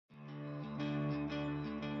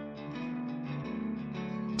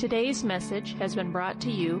Today's message has been brought to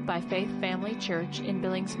you by Faith Family Church in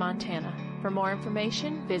Billings, Montana. For more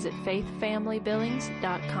information, visit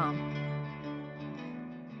faithfamilybillings.com.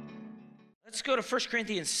 Let's go to 1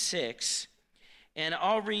 Corinthians 6, and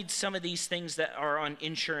I'll read some of these things that are on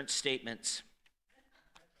insurance statements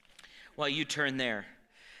while you turn there.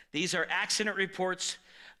 These are accident reports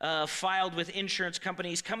filed with insurance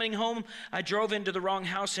companies. Coming home, I drove into the wrong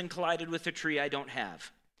house and collided with a tree I don't have.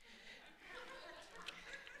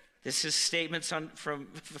 This is statements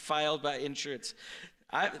filed by insurance.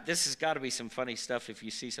 This has got to be some funny stuff if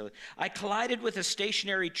you see something. I collided with a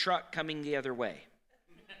stationary truck coming the other way.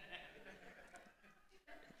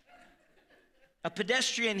 A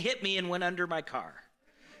pedestrian hit me and went under my car.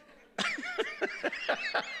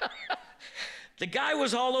 The guy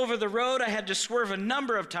was all over the road. I had to swerve a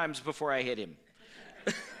number of times before I hit him.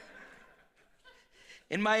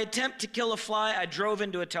 In my attempt to kill a fly, I drove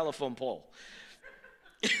into a telephone pole.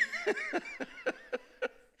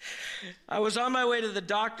 I was on my way to the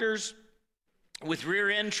doctor's with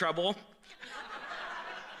rear end trouble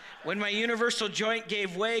when my universal joint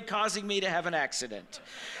gave way, causing me to have an accident.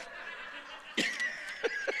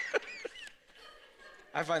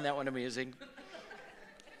 I find that one amusing.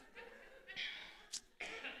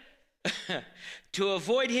 To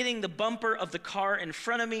avoid hitting the bumper of the car in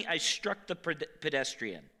front of me, I struck the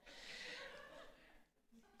pedestrian.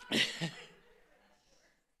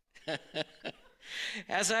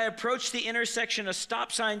 As I approached the intersection, a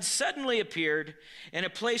stop sign suddenly appeared in a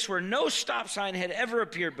place where no stop sign had ever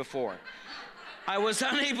appeared before. I was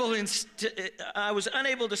unable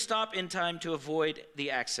to stop in time to avoid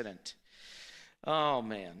the accident. Oh,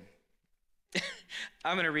 man.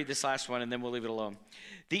 I'm going to read this last one, and then we'll leave it alone.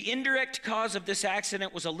 The indirect cause of this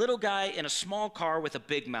accident was a little guy in a small car with a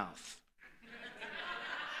big mouth.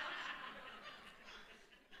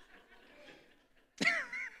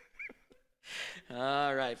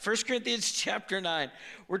 All right, 1 Corinthians chapter 9.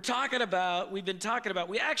 We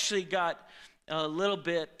actually got a little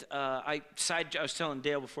bit, I was telling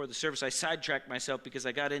Dale before the service, I sidetracked myself because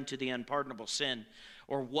I got into the unpardonable sin,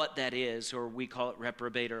 or what that is, or we call it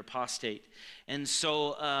reprobate or apostate. And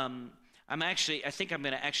so I think I'm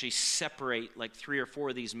going to actually separate like 3 or 4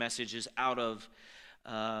 of these messages out of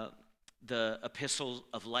the epistles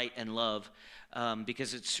of light and love,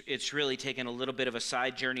 because it's really taken a little bit of a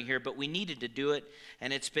side journey here, but we needed to do it,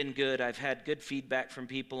 and it's been good. I've had good feedback from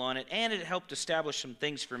people on it, and it helped establish some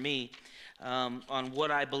things for me on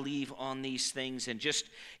what I believe on these things, and just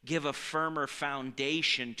give a firmer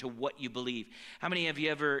foundation to what you believe. How many of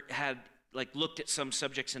you ever had looked at some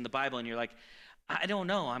subjects in the Bible and you're like, I don't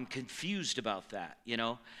know, I'm confused about that, you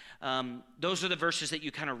know? Those are the verses that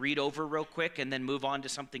you kind of read over real quick and then move on to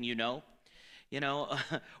something you know,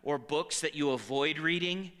 or books that you avoid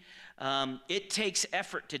reading. It takes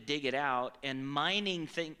effort to dig it out, and mining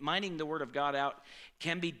the Word of God out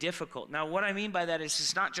can be difficult. Now, what I mean by that is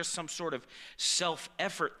it's not just some sort of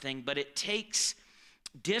self-effort thing, but it takes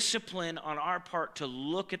discipline on our part to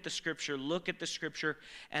look at the Scripture,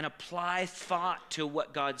 and apply thought to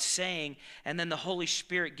what God's saying, and then the Holy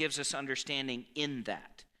Spirit gives us understanding in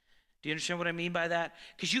that. Do you understand what I mean by that?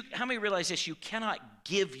 Because how many realize this? You cannot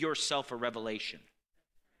give yourself a revelation.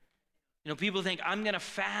 People think, I'm going to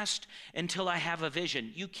fast until I have a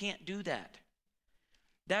vision. You can't do that.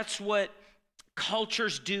 That's what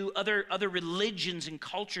cultures do, other religions and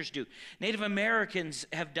cultures do. Native Americans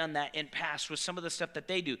have done that in past with some of the stuff that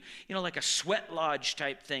they do. Like a sweat lodge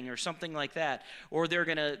type thing or something like that. Or they're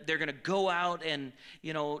gonna go out and,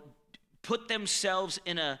 put themselves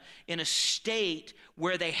in a state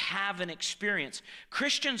where they have an experience.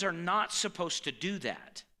 Christians are not supposed to do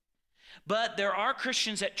that. But there are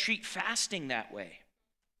Christians that treat fasting that way.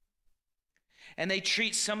 And they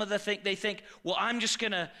treat some of the things, they think, well, I'm just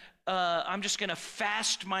gonna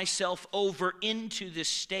fast myself over into this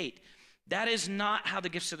state. That is not how the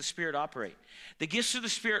gifts of the Spirit operate. The gifts of the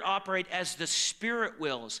Spirit operate as the Spirit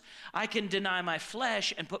wills. I can deny my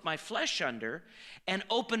flesh and put my flesh under and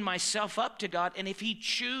open myself up to God. And if He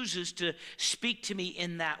chooses to speak to me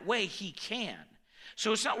in that way, He can.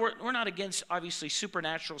 So it's not, we're not against, obviously,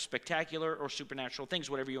 supernatural, spectacular, or supernatural things,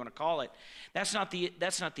 whatever you want to call it. That's not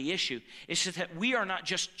the issue. It's just that we are not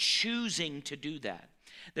just choosing to do that.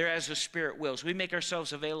 They're as the Spirit wills. We make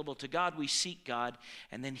ourselves available to God. We seek God,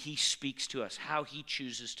 and then He speaks to us. How He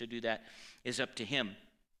chooses to do that is up to Him.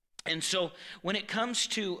 And so when it comes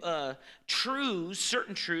to truths,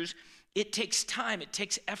 certain truths, it takes time, it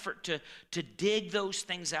takes effort to dig those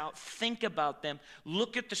things out, think about them,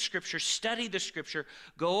 look at the Scripture, study the Scripture,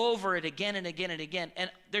 go over it again and again and again.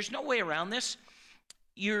 And there's no way around this.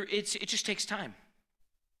 It just takes time.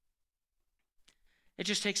 It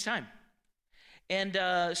just takes time.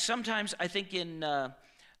 And sometimes I think in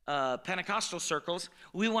Pentecostal circles,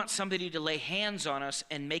 we want somebody to lay hands on us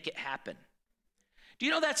and make it happen. Do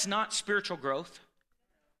you know that's not spiritual growth?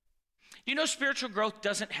 Do you know spiritual growth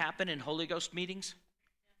doesn't happen in Holy Ghost meetings?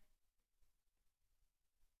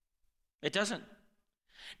 It doesn't.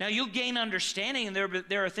 Now, you'll gain understanding, and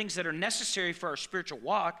there are things that are necessary for our spiritual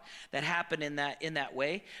walk that happen in that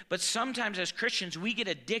way. But sometimes as Christians, we get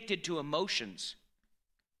addicted to emotions.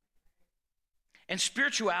 And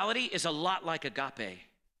spirituality is a lot like agape.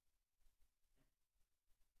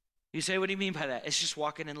 You say, what do you mean by that? It's just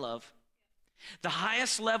walking in love. The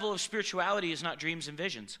highest level of spirituality is not dreams and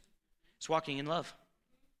visions. It's walking in love.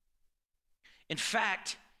 In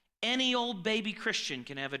fact, any old baby Christian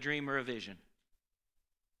can have a dream or a vision.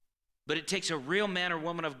 But it takes a real man or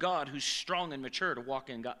woman of God who's strong and mature to walk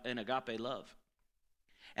in agape love.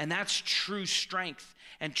 And that's true strength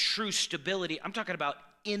and true stability. I'm talking about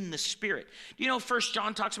in the Spirit. Do you know 1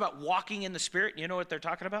 John talks about walking in the Spirit? You know what they're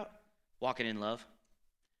talking about? Walking in love.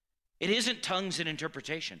 It isn't tongues and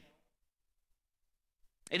interpretation.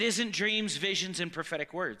 It isn't dreams, visions, and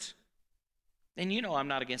prophetic words. And you know I'm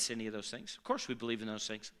not against any of those things. Of course we believe in those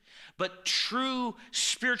things. But true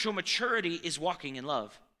spiritual maturity is walking in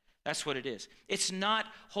love. That's what it is. It's not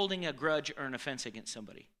holding a grudge or an offense against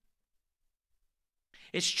somebody.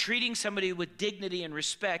 It's treating somebody with dignity and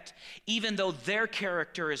respect, even though their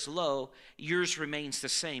character is low, yours remains the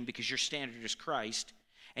same because your standard is Christ,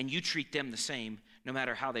 and you treat them the same no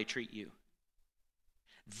matter how they treat you.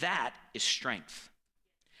 That is strength.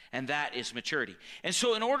 And that is maturity. And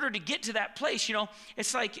so in order to get to that place, you know,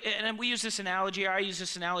 it's like, and we use this analogy, or I use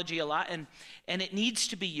this analogy a lot, and it needs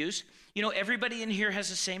to be used. You know, everybody in here has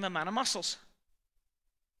the same amount of muscles.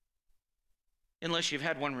 Unless you've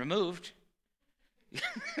had one removed.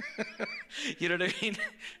 You know what I mean?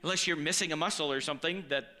 Unless you're missing a muscle or something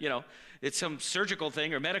that, you know, it's some surgical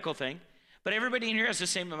thing or medical thing. But everybody in here has the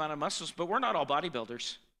same amount of muscles, but we're not all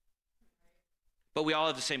bodybuilders. But we all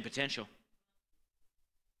have the same potential.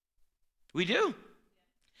 We do.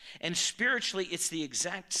 And spiritually, it's the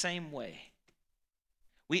exact same way.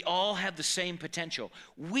 We all have the same potential.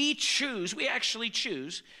 We actually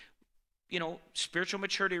choose, you know, spiritual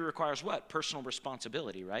maturity requires what? Personal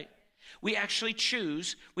responsibility, right? We actually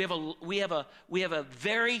choose, we have a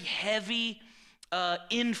very heavy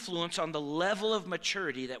influence on the level of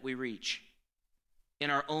maturity that we reach in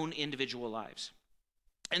our own individual lives.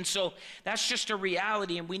 And so that's just a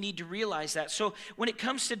reality, and we need to realize that. So when it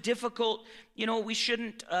comes to difficult, you know, we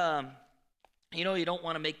shouldn't, you know, you don't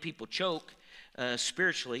want to make people choke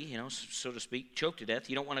spiritually, you know, so to speak, choke to death.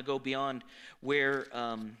 You don't want to go beyond where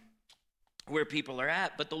people are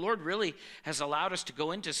at. But the Lord really has allowed us to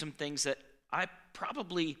go into some things that I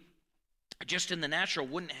probably just in the natural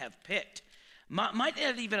wouldn't have picked. Might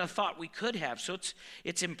not even have thought we could have. So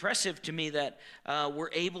it's impressive to me that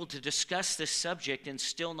we're able to discuss this subject and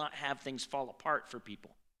still not have things fall apart for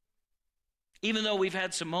people. Even though we've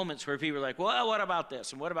had some moments where people are like, well, what about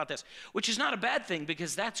this? And what about this? Which is not a bad thing,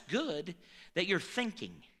 because that's good that you're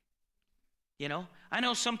thinking. You know, I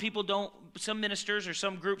know some ministers or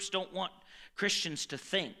some groups don't want Christians to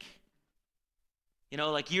think. You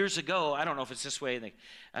know, like years ago, I don't know if it's this way.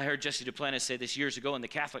 I heard Jesse Duplantis say this years ago in the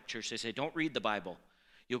Catholic Church. They say, don't read the Bible.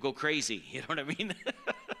 You'll go crazy. You know what I mean?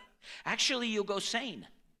 Actually, you'll go sane.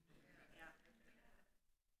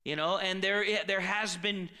 You know, and there has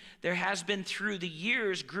been through the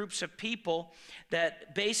years groups of people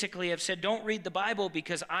that basically have said, don't read the Bible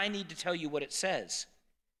because I need to tell you what it says.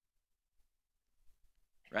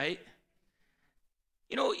 Right?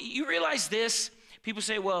 You know, you realize this. People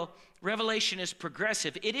say, well, Revelation is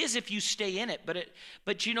progressive. It is if you stay in it,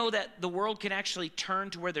 but you know that the world can actually turn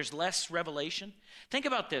to where there's less revelation? Think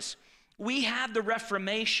about this. We had the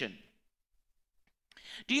Reformation.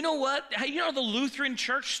 Do you know what? You know the Lutheran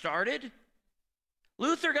Church started?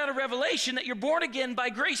 Luther got a revelation that you're born again by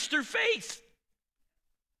grace through faith.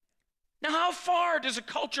 Now, how far does a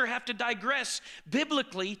culture have to digress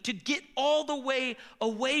biblically to get all the way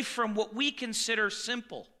away from what we consider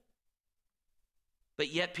simple?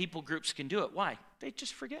 But yet groups can do it. Why? They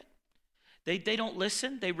just forget. They don't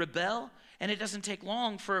listen, they rebel, and it doesn't take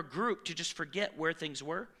long for a group to just forget where things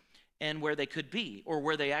were and where they could be or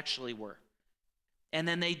where they actually were. And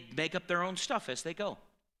then they make up their own stuff as they go.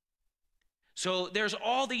 So there's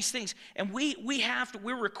all these things, and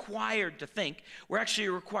we're required to think, we're actually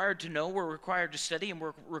required to know, we're required to study, and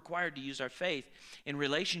we're required to use our faith in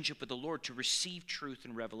relationship with the Lord to receive truth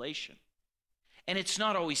and revelation. And it's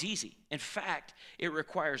not always easy. In fact, it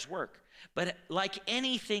requires work. But like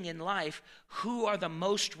anything in life, who are the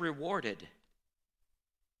most rewarded?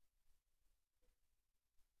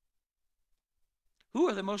 who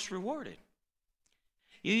are the most rewarded?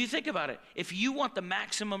 You think about it. If you want the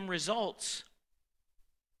maximum results,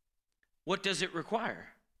 what does it require?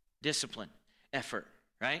 Discipline, effort,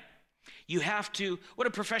 right? You have to, what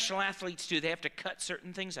do professional athletes do? They have to cut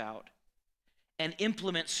certain things out and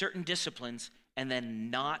implement certain disciplines and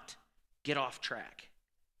then not get off track.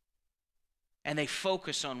 And they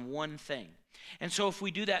focus on one thing. And so if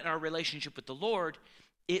we do that in our relationship with the Lord,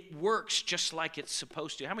 it works just like it's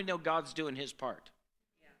supposed to. How many know God's doing his part?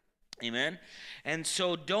 Yeah. Amen. And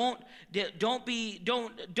so don't if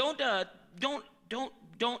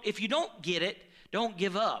you don't get it, don't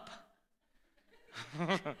give up.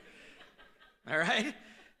 All right?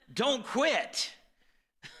 Don't quit.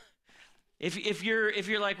 If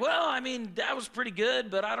you're like, well, I mean, that was pretty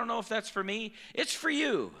good, but I don't know if that's for me. It's for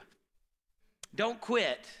you. Don't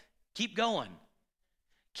quit. Keep going.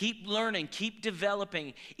 Keep learning. Keep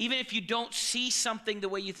developing. Even if you don't see something the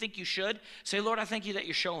way you think you should, say, Lord, I thank you that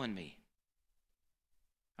you're showing me.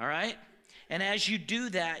 All right? And as you do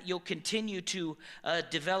that, you'll continue to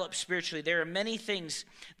develop spiritually. There are many things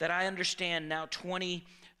that I understand now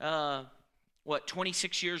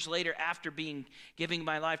 26 years later after giving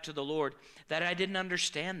my life to the Lord that I didn't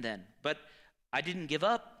understand then. But I didn't give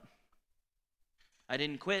up. I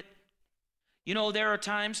didn't quit. You know, there are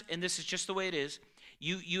times, and this is just the way it is,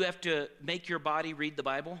 you have to make your body read the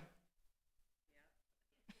Bible.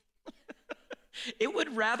 It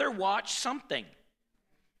would rather watch something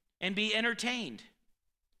and be entertained.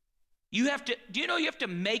 Do you know you have to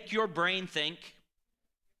make your brain think?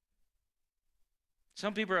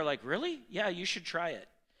 Some people are like, really? Yeah, you should try it.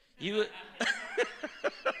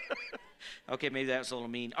 Okay, maybe that was a little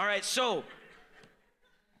mean. All right, so,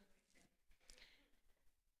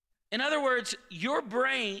 in other words, your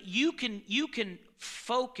brain, you can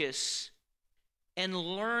focus and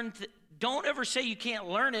learn. Don't ever say you can't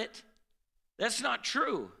learn it. That's not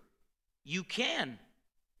true. You can.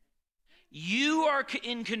 You are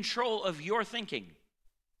in control of your thinking.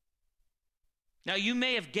 Now, you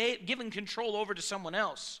may have given control over to someone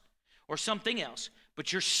else or something else,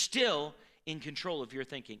 but you're still in control of your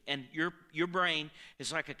thinking. And your brain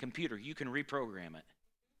is like a computer. You can reprogram it.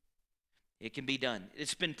 It can be done.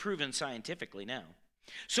 It's been proven scientifically now.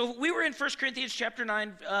 So we were in 1 Corinthians chapter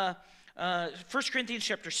 9, 1 Corinthians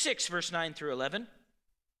chapter 6, verse 9 through 11.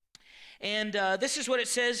 And this is what it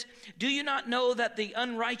says. Do you not know that the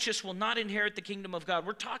unrighteous will not inherit the kingdom of God?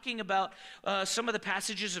 We're talking about some of the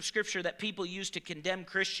passages of Scripture that people use to condemn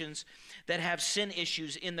Christians that have sin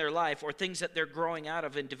issues in their life or things that they're growing out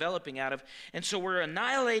of and developing out of. And so we're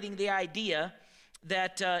annihilating the idea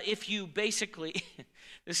that if you basically,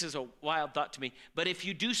 this is a wild thought to me, but if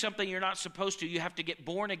you do something you're not supposed to, you have to get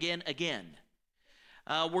born again.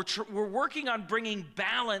 We're working on bringing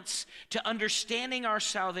balance to understanding our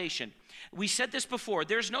salvation. We said this before.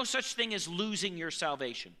 There's no such thing as losing your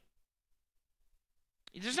salvation.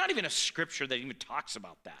 There's not even a scripture that even talks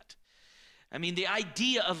about that. I mean, the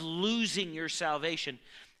idea of losing your salvation.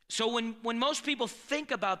 So when most people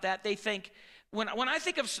think about that, they think, when I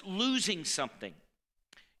think of losing something,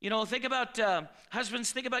 think about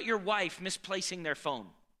husbands, think about your wife misplacing their phone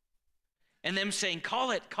and them saying,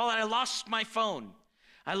 call it, I lost my phone.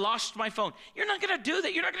 I lost my phone. You're not going to do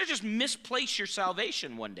that. You're not going to just misplace your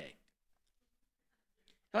salvation one day.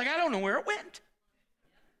 Like, I don't know where it went.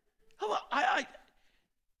 Oh,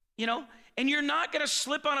 and you're not going to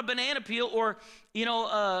slip on a banana peel or,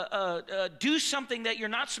 do something that you're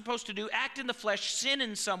not supposed to do, act in the flesh, sin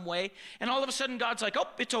in some way, and all of a sudden God's like, oh,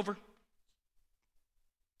 it's over.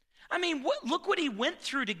 I mean, look what he went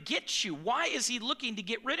through to get you. Why is he looking to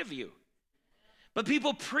get rid of you? But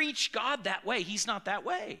people preach God that way. He's not that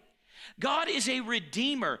way. God is a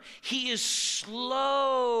redeemer. He is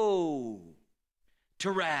slow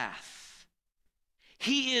to wrath.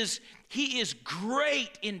 He is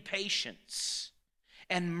great in patience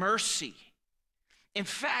and mercy. In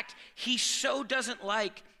fact, he so doesn't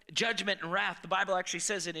like judgment and wrath. The Bible actually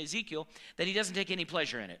says in Ezekiel that he doesn't take any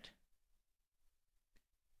pleasure in it.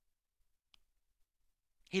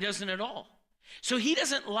 He doesn't at all. So he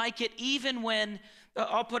doesn't like it even when,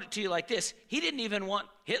 I'll put it to you like this, he didn't even want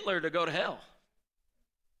Hitler to go to hell.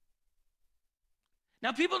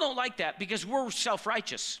 Now, people don't like that because we're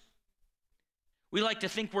self-righteous. We like to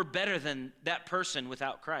think we're better than that person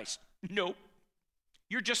without Christ. Nope.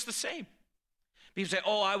 You're just the same. People say,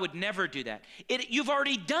 oh, I would never do that. You've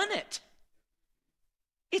already done it.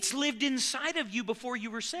 It's lived inside of you before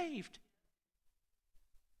you were saved.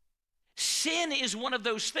 Sin is one of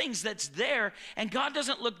those things that's there, and God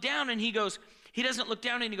doesn't look down and he doesn't look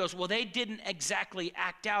down and he goes, well, they didn't exactly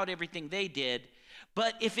act out everything they did,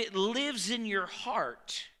 but if it lives in your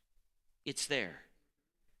heart, it's there.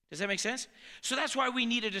 Does that make sense? So that's why we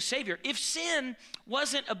needed a Savior. If sin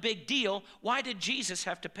wasn't a big deal, why did Jesus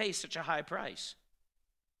have to pay such a high price?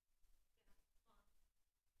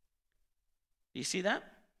 Do you see that?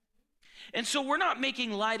 And so we're not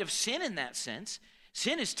making light of sin in that sense.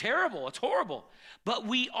 Sin is terrible. It's horrible. But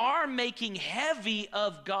we are making heavy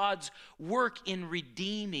of God's work in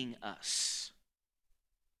redeeming us.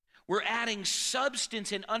 We're adding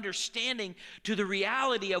substance and understanding to the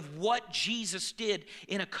reality of what Jesus did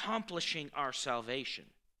in accomplishing our salvation.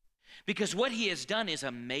 Because what he has done is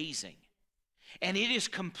amazing. And it is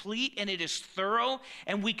complete and it is thorough,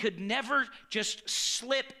 and we could never just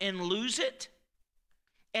slip and lose it.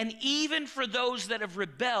 And even for those that have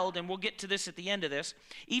rebelled, and we'll get to this at the end of this,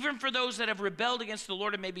 even for those that have rebelled against the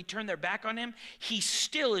Lord and maybe turned their back on him, he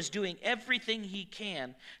still is doing everything he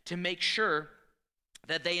can to make sure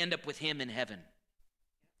that they end up with him in heaven.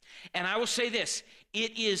 And I will say this,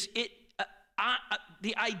 the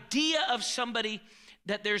idea of somebody,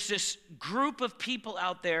 that there's this group of people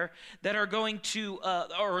out there that are going to,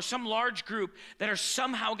 or some large group that are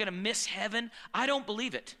somehow going to miss heaven, I don't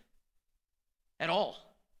believe it at all.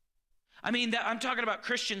 I mean, I'm talking about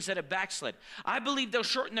Christians that have backslid. I believe they'll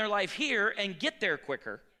shorten their life here and get there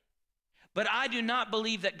quicker. But I do not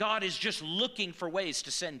believe that God is just looking for ways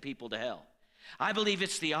to send people to hell. I believe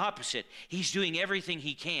it's the opposite. He's doing everything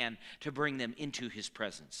he can to bring them into his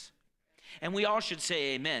presence. And we all should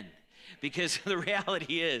say amen, because the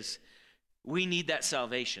reality is we need that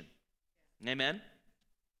salvation. Amen?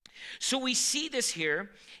 So we see this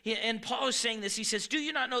here, and Paul is saying this. He says, do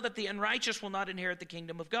you not know that the unrighteous will not inherit the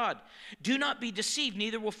kingdom of God? Do not be deceived,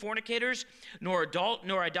 neither will fornicators, nor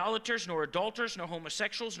idolaters, nor adulterers, nor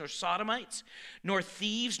homosexuals, nor sodomites, nor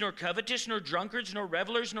thieves, nor covetous, nor drunkards, nor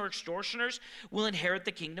revelers, nor extortioners will inherit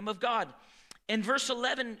the kingdom of God. And verse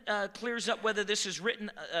 11 clears up whether this is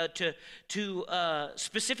written to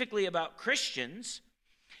specifically about Christians.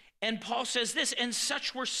 And Paul says this, and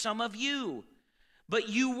such were some of you, but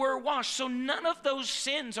you were washed. So none of those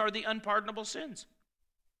sins are the unpardonable sins.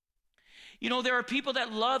 You know, there are people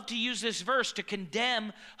that love to use this verse to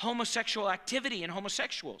condemn homosexual activity and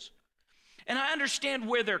homosexuals. And I understand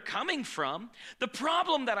where they're coming from. The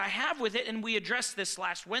problem that I have with it, and we addressed this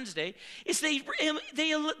last Wednesday, is they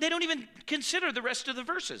don't even consider the rest of the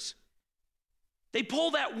verses. They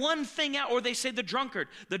pull that one thing out, or they say the drunkard,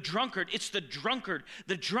 it's the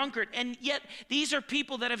drunkard, and yet these are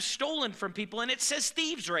people that have stolen from people, and it says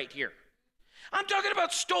thieves right here. I'm talking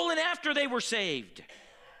about stolen after they were saved.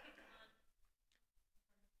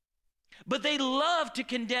 But they love to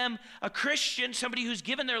condemn a Christian, somebody who's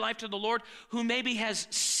given their life to the Lord, who maybe has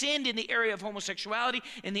sinned in the area of homosexuality,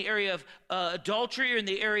 in the area of adultery, or in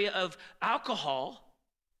the area of alcohol,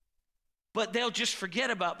 but they'll just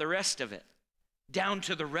forget about the rest of it. Down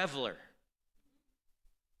to the reveler.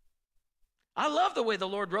 I love the way the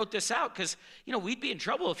Lord wrote this out, because, you know, we'd be in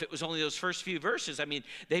trouble if it was only those first few verses. I mean,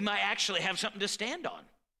 they might actually have something to stand on.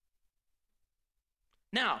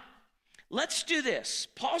 Now, let's do this.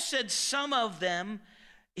 Paul said some of them,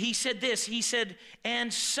 he said this, he said,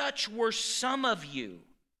 and such were some of you.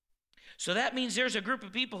 So that means there's a group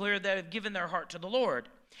of people here that have given their heart to the Lord.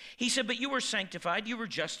 He said, but you were sanctified, you were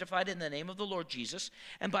justified in the name of the Lord Jesus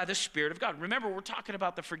and by the Spirit of God. Remember, we're talking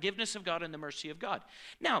about the forgiveness of God and the mercy of God.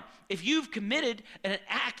 Now, if you've committed an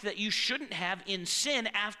act that you shouldn't have in sin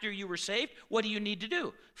after you were saved, what do you need to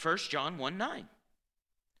do? 1 John 1:9.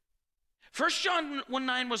 1 John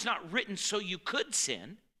 1:9 was not written so you could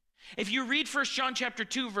sin. If you read 1 John chapter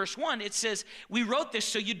 2, verse 1, it says, we wrote this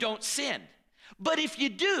so you don't sin. But if you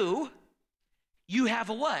do, you have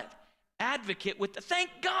a what? Advocate with the,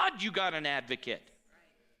 thank God you got an advocate.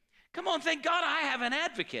 Come on, thank God I have an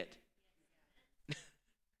advocate.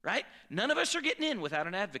 Right? None of us are getting in without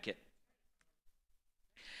an advocate.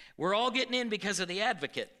 We're all getting in because of the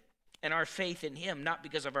advocate and our faith in him, not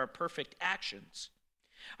because of our perfect actions.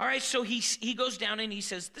 All right, so he goes down and he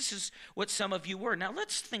says, this is what some of you were. Now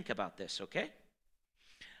let's think about this, okay?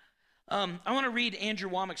 I want to read Andrew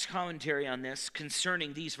Womack's commentary on this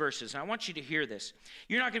concerning these verses. And I want you to hear this.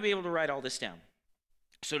 You're not going to be able to write all this down,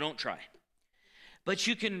 so don't try. But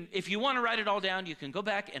you can, if you want to write it all down, you can go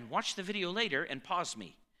back and watch the video later and pause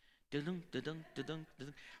me. Dun-dun, dun-dun, dun-dun,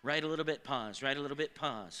 dun-dun. Write a little bit, pause. Write a little bit,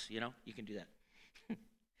 pause. You know, you can do that.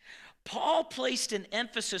 Paul placed an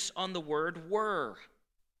emphasis on the word were.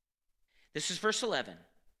 This is verse 11.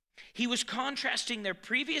 He was contrasting their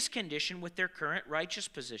previous condition with their current righteous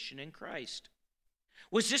position in Christ.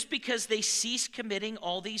 Was this because they ceased committing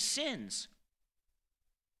all these sins?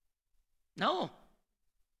 No.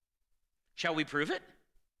 Shall we prove it?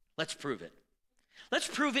 Let's prove it. Let's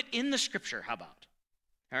prove it in the scripture, how about?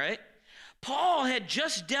 All right? Paul had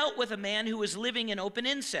just dealt with a man who was living in open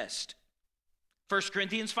incest. 1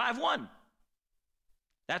 Corinthians 5:1.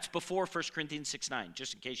 That's before 1 Corinthians 6:9,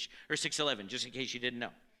 just in case, or 6:11, just in case you didn't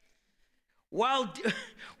know. While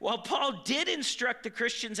Paul did instruct the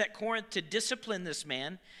Christians at Corinth to discipline this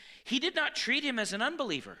man, he did not treat him as an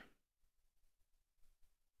unbeliever.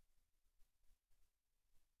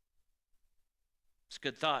 It's a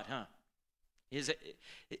good thought, huh?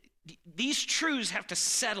 These truths have to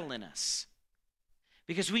settle in us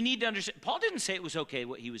because we need to understand. Paul didn't say it was okay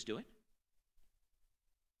what he was doing.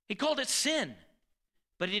 He called it sin.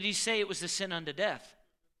 But did he say it was the sin unto death?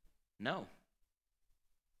 No.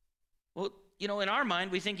 Well, in our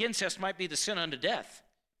mind, we think incest might be the sin unto death.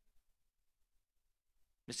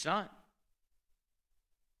 It's not.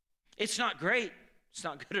 It's not great. It's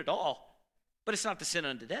not good at all. But it's not the sin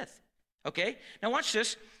unto death. Okay? Now watch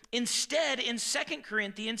this. Instead, in 2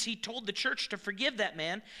 Corinthians, he told the church to forgive that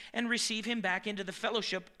man and receive him back into the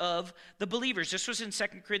fellowship of the believers. This was in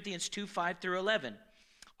 2 Corinthians 2:5-11.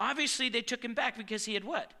 Obviously, they took him back because he had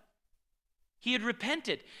what? He had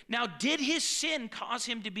repented. Now, did his sin cause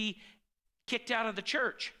him to be kicked out of the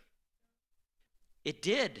church? It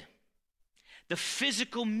did. The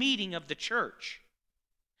physical meeting of the church.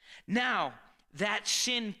 Now, that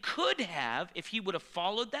sin could have, if he would have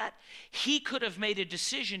followed that, he could have made a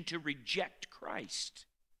decision to reject Christ.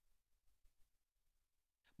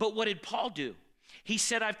 But what did Paul do? He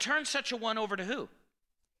said, I've turned such a one over to who?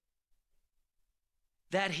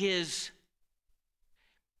 That his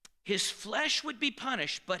flesh would be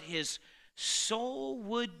punished, but his soul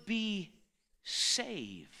would be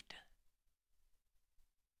saved.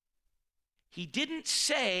 He didn't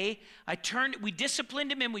say, we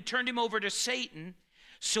disciplined him and we turned him over to Satan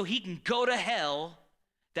so he can go to hell,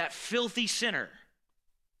 that filthy sinner.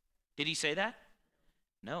 Did he say that?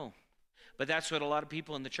 No. But that's what a lot of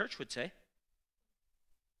people in the church would say.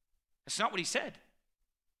 That's not what he said.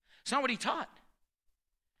 It's not what he taught.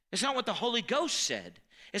 It's not what the Holy Ghost said.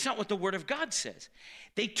 It's not what the Word of God says.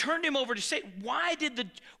 They turned him over to Satan.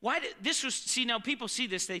 Now people see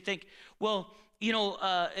this, they think, well,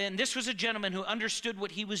 and this was a gentleman who understood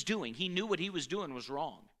what he was doing. He knew what he was doing was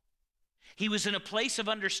wrong. He was in a place of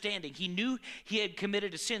understanding. He knew he had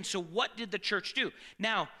committed a sin. So what did the church do?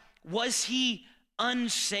 Now, was he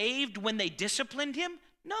unsaved when they disciplined him?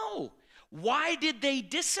 No. Why did they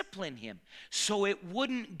discipline him? So it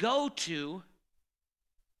wouldn't go to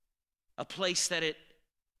a place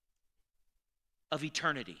of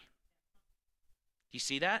eternity. Do you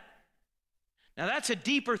see that? Now that's a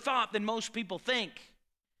deeper thought than most people think.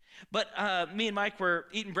 But me and Mike were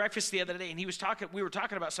eating breakfast the other day, and we were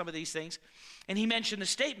talking about some of these things, and he mentioned the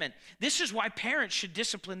statement, this is why parents should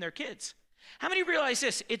discipline their kids. How many realize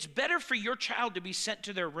this? It's better for your child to be sent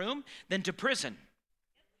to their room than to prison.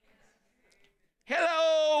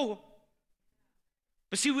 Hello!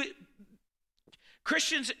 But see,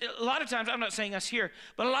 Christians, a lot of times, I'm not saying us here,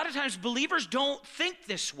 but a lot of times believers don't think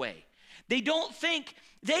this way.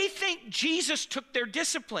 They think Jesus took their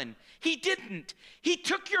discipline. He didn't. He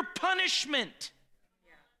took your punishment.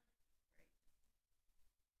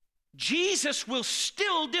 Jesus will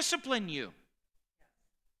still discipline you.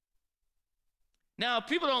 Now,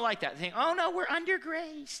 people don't like that. They think, oh no, we're under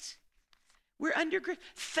grace. We're under grace.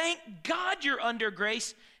 Thank God you're under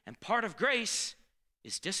grace, and part of grace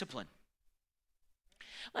is discipline.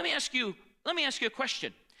 Let me ask you a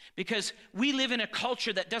question, because we live in a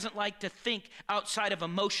culture that doesn't like to think outside of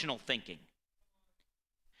emotional thinking.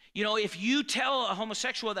 If you tell a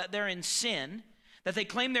homosexual that they're in sin, that they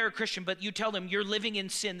claim they're a Christian, but you tell them you're living in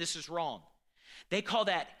sin, this is wrong. They call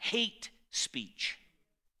that hate speech.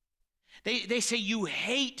 They say you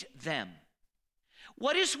hate them.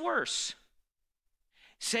 What is worse?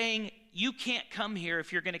 Saying you can't come here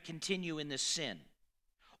if you're going to continue in this sin,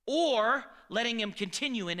 or letting him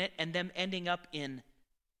continue in it and them ending up in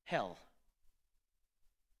hell?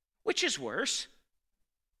 Which is worse?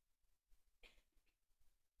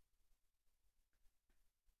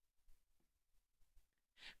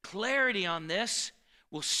 Clarity on this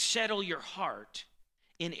will settle your heart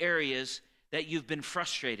in areas that you've been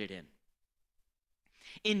frustrated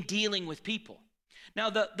in dealing with people. Now,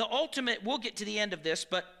 the ultimate, we'll get to the end of this,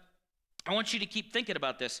 but I want you to keep thinking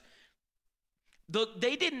about this.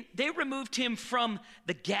 They removed him from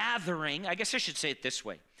the gathering. I guess I should say it this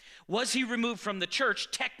way. Was he removed from the church?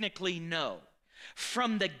 Technically, no.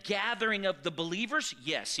 From the gathering of the believers?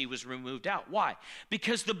 Yes, he was removed out. Why?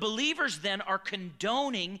 Because the believers then are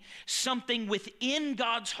condoning something within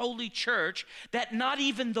God's holy church that not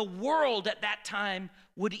even the world at that time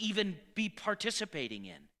would even be participating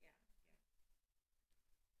in.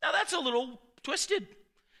 Now, that's a little twisted.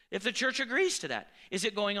 If the church agrees to that, is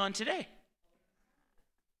it going on today?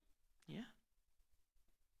 Yeah.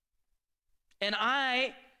 And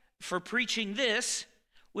I, for preaching this,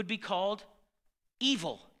 would be called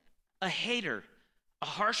evil, a hater, a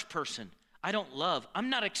harsh person. I don't love. I'm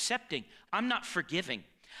not accepting. I'm not forgiving.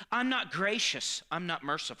 I'm not gracious. I'm not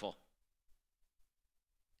merciful.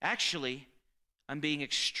 Actually, I'm being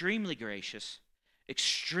extremely gracious,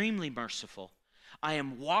 extremely merciful. I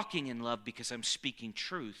am walking in love because I'm speaking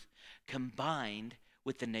truth combined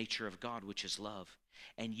with the nature of God, which is love.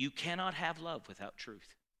 And you cannot have love without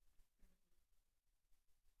truth.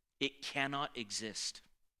 It cannot exist.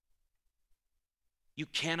 You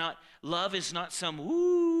cannot. Love is not some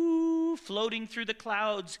floating through the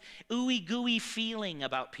clouds, ooey gooey feeling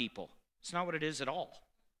about people. It's not what it is at all.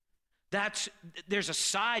 There's a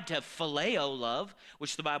side to phileo love,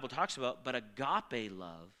 which the Bible talks about, but agape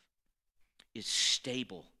love is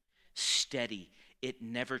stable, steady. It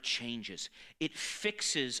never changes. It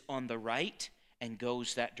fixes on the right and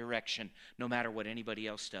goes that direction, no matter what anybody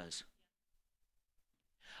else does.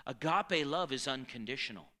 Agape love is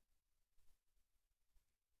unconditional.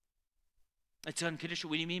 It's unconditional.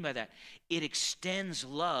 What do you mean by that? It extends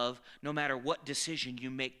love no matter what decision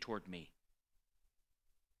you make toward me.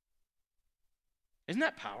 Isn't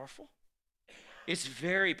that powerful? It's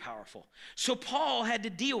very powerful. So Paul had to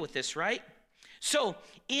deal with this, right? So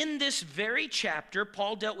in this very chapter,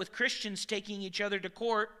 Paul dealt with Christians taking each other to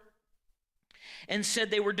court and said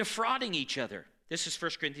they were defrauding each other. This is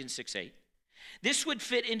 1 Corinthians 6:8. This would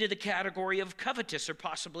fit into the category of covetous or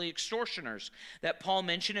possibly extortioners that Paul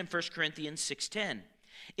mentioned in 1 Corinthians 6:10.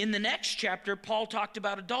 In the next chapter, Paul talked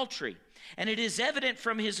about adultery, and it is evident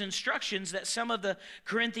from his instructions that some of the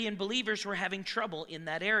Corinthian believers were having trouble in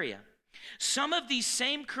that area. Some of these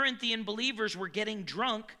same Corinthian believers were getting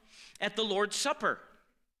drunk at the Lord's Supper.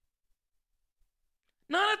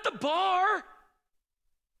 Not at the bar,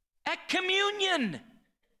 at communion.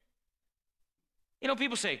 You know,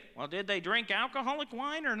 people say, well, did they drink alcoholic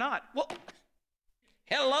wine or not? Well,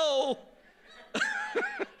 hello.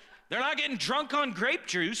 They're not getting drunk on grape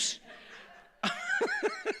juice.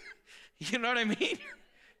 You know what I mean?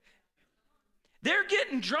 They're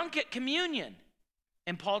getting drunk at communion.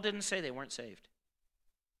 And Paul didn't say they weren't saved.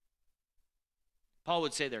 Paul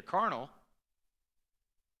would say they're carnal.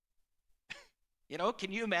 You know,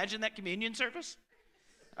 can you imagine that communion service?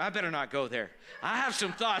 I better not go there. I have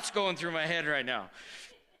some thoughts going through my head right now.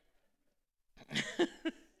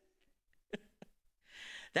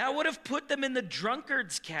 That would have put them in the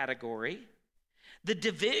drunkards category. The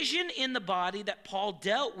division in the body that Paul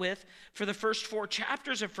dealt with for the first 4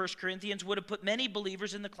 chapters of 1 Corinthians would have put many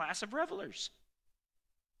believers in the class of revelers.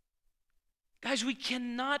 Guys, we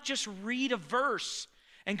cannot just read a verse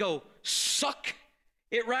and go, suck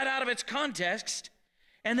it right out of its context,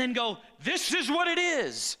 and then go, this is what it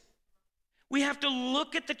is. We have to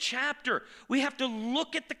look at the chapter. We have to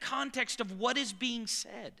look at the context of what is being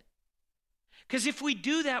said. Because if we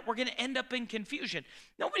do that, we're going to end up in confusion.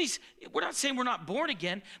 We're not saying we're not born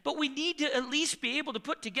again, but we need to at least be able to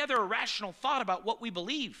put together a rational thought about what we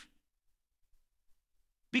believe.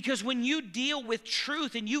 Because when you deal with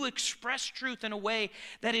truth and you express truth in a way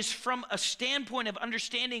that is from a standpoint of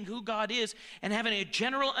understanding who God is and having a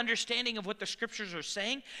general understanding of what the scriptures are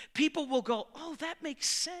saying, people will go, oh, that makes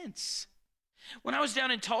sense. When I was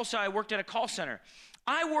down in Tulsa, I worked at a call center.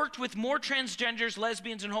 I worked with more transgenders,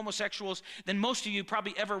 lesbians, and homosexuals than most of you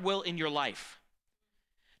probably ever will in your life.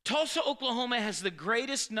 Tulsa, Oklahoma has the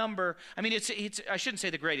greatest number, I mean, it's I shouldn't say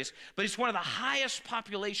the greatest, but it's one of the highest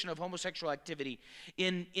population of homosexual activity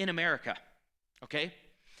in America, okay?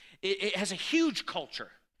 It has a huge culture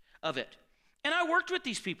of it. And I worked with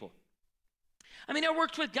these people. I mean, I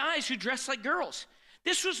worked with guys who dressed like girls.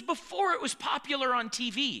 This was before it was popular on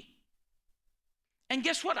TV. And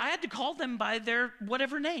guess what? I had to call them by their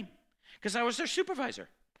whatever name because I was their supervisor.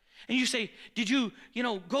 And you say, did you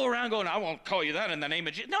go around going, I won't call you that in the name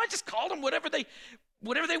of Jesus. No, I just called them whatever they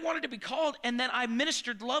wanted to be called, and then I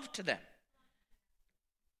ministered love to them.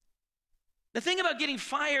 The thing about getting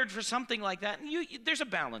fired for something like that, and there's a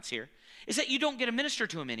balance here, is that you don't get to minister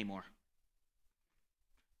to them anymore.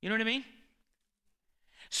 You know what I mean?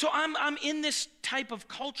 So I'm in this type of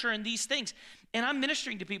culture and these things, and I'm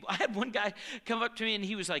ministering to people. I had one guy come up to me, and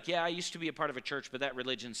he was like, yeah, I used to be a part of a church, but that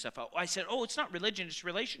religion stuff. I said, oh, it's not religion, it's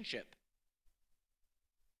relationship.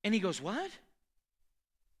 And he goes, what?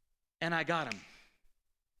 And I got him.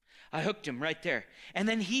 I hooked him right there. And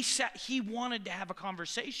then he wanted to have a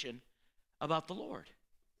conversation about the Lord.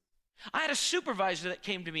 I had a supervisor that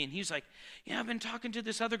came to me, and he was like, yeah, I've been talking to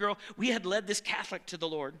this other girl. We had led this Catholic to the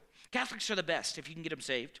Lord. Catholics are the best if you can get them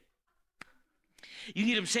saved. You can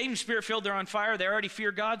get them saved and Spirit-filled, they're on fire, they already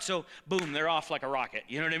fear God, so boom, they're off like a rocket.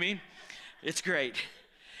 You know what I mean? It's great.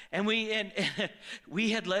 And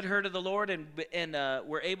we had led her to the Lord and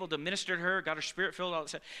were able to minister to her, got her Spirit-filled, all that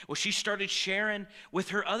stuff. Well, she started sharing with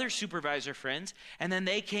her other supervisor friends, and then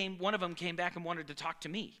one of them came back and wanted to talk to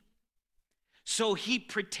me. So he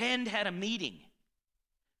had a meeting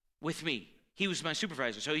with me. He was my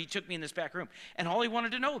supervisor, so he took me in this back room, and all he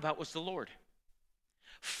wanted to know about was the Lord.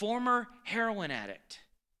 Former heroin addict.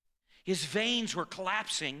 His veins were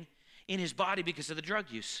collapsing in his body because of the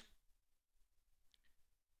drug use.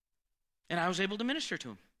 And I was able to minister to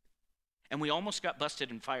him. And we almost got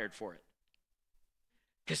busted and fired for it.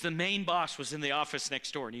 Because the main boss was in the office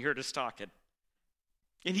next door, and he heard us talking.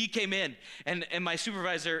 And he came in, and my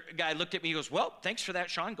supervisor guy looked at me, he goes, well, thanks for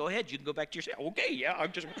that, Sean. Go ahead, you can go back to your seat. Okay, yeah,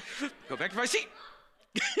 I'm just go back to my seat.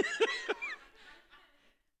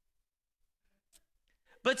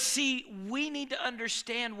 But see, we need to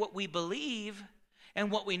understand what we believe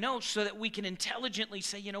and what we know so that we can intelligently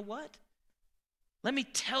say, you know what? Let me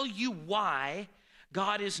tell you why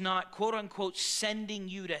God is not, quote unquote, sending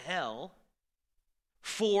you to hell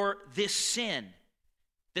for this sin.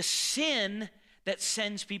 The sin that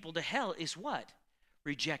sends people to hell is what?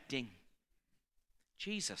 Rejecting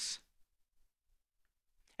Jesus.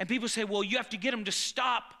 And people say, well, you have to get them to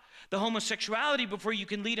stop the homosexuality before you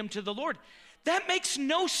can lead them to the Lord. That makes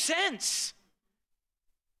no sense.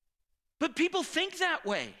 But people think that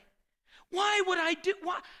way. Why would I do?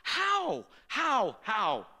 Why? How? How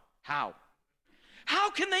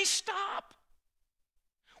can they stop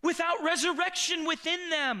without resurrection within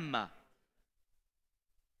them?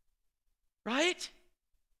 Right?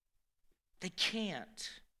 They can't.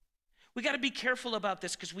 We got to be careful about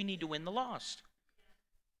this because we need to win the lost.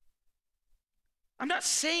 I'm not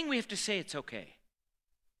saying we have to say it's okay.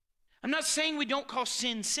 I'm not saying we don't call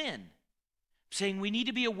sin sin. Saying we need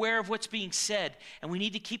to be aware of what's being said, and we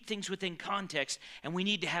need to keep things within context, and we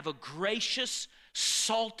need to have a gracious,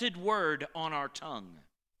 salted word on our tongue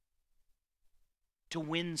to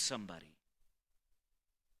win somebody.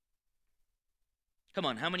 Come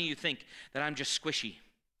on, how many of you think that I'm just squishy?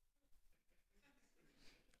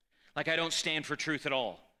 Like I don't stand for truth at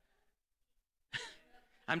all?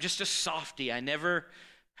 I'm just a softie. I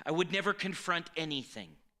would never confront anything.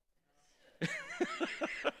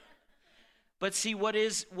 But see, what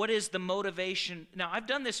is the motivation? Now, I've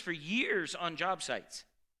done this for years on job sites.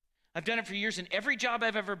 I've done it for years in every job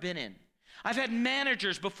I've ever been in. I've had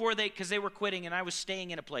managers because they were quitting and I was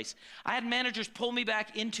staying in a place. I had managers pull me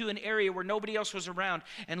back into an area where nobody else was around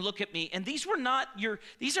and look at me. And these are not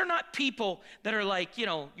people that are like,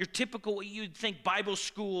 your typical, you'd think Bible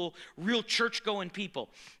school, real church-going people.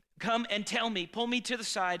 Come and pull me to the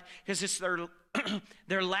side because it's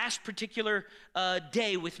their last particular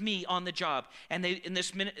day with me on the job. And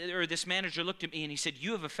this manager looked at me and he said,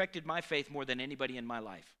 you have affected my faith more than anybody in my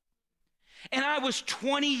life. And I was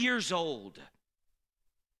 20 years old.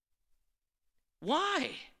 Why?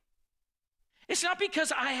 It's not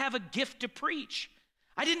because I have a gift to preach.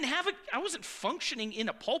 I wasn't functioning in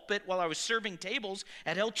a pulpit while I was serving tables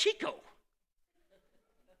at El Chico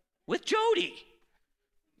with Jody.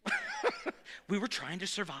 We were trying to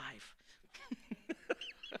survive.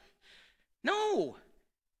 No.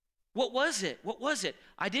 What was it?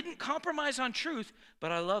 I didn't compromise on truth,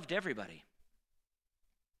 but I loved everybody.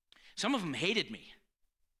 Some of them hated me.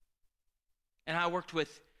 And I worked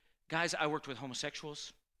with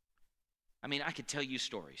homosexuals. I mean, I could tell you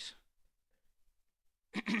stories.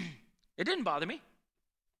 It didn't bother me.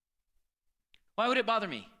 Why would it bother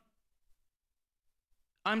me?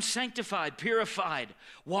 I'm sanctified, purified,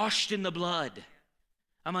 washed in the blood.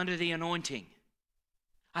 I'm under the anointing.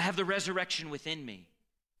 I have the resurrection within me.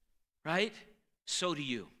 Right? So do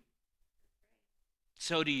you.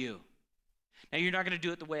 So do you. Now, you're not going to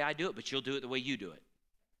do it the way I do it, but you'll do it the way you do it.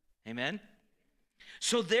 Amen?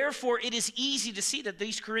 So therefore, it is easy to see that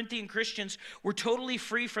these Corinthian Christians were not totally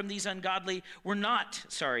free from these ungodly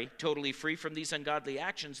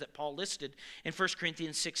actions that Paul listed in 1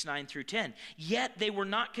 Corinthians 6, 9 through 10. Yet they were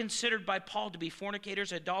not considered by Paul to be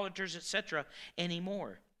fornicators, idolaters, etc.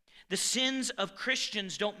 anymore. The sins of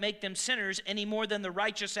Christians don't make them sinners any more than the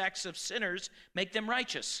righteous acts of sinners make them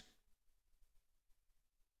righteous.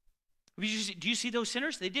 Do you see those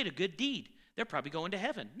sinners? They did a good deed. They're probably going to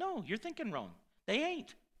heaven. No, you're thinking wrong. They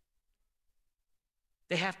ain't.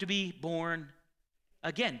 They have to be born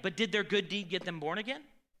again. But did their good deed get them born again?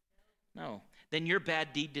 No. Then your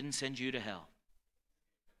bad deed didn't send you to hell.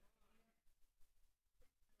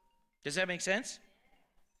 Does that make sense?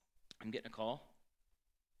 I'm getting a call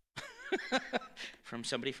from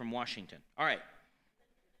somebody from Washington. All right.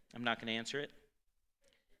 I'm not going to answer it.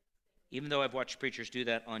 even though I've watched preachers do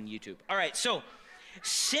that on YouTube. All right, so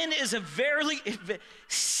sin is a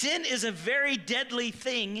very deadly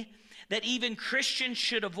thing that even Christians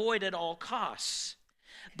should avoid at all costs.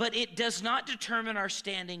 But it does not determine our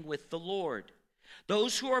standing with the Lord.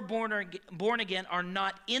 Those who are born again are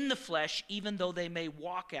not in the flesh, even though they may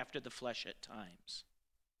walk after the flesh at times.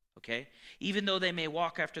 Okay? Even though they may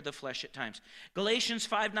walk after the flesh at times. Galatians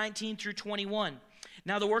 5:19 through 21.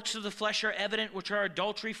 Now the works of the flesh are evident, which are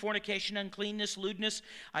adultery, fornication, uncleanness, lewdness,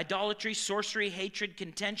 idolatry, sorcery, hatred,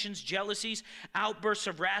 contentions, jealousies, outbursts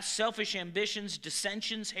of wrath, selfish ambitions,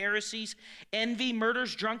 dissensions, heresies, envy,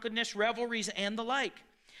 murders, drunkenness, revelries, and the like,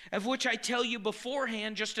 of which I tell you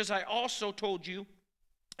beforehand, just as I also told you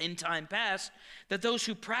in time past, that those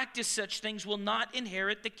who practice such things will not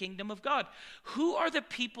inherit the kingdom of God. Who are the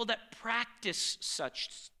people that practice such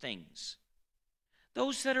things?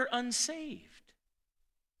 Those that are unsaved.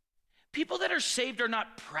 People that are saved are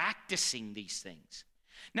not practicing these things.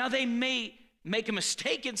 Now, they may make a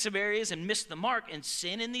mistake in some areas and miss the mark and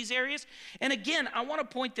sin in these areas. And again, I want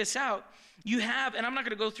to point this out. You have, and I'm not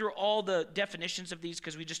going to go through all the definitions of these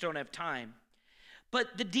because we just don't have time.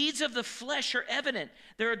 But the deeds of the flesh are evident.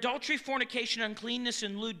 They're adultery, fornication, uncleanness,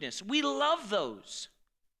 and lewdness. We love those.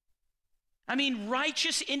 I mean,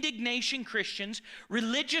 righteous indignation Christians,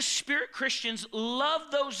 religious spirit Christians love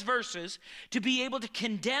those verses to be able to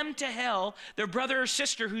condemn to hell their brother or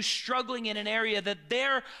sister who's struggling in an area that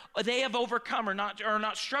they have overcome or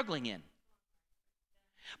not struggling in.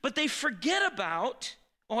 But they forget about,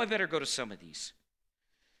 I better go to some of these.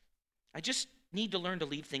 I just need to learn to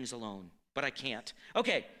leave things alone, but I can't.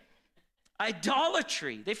 Okay,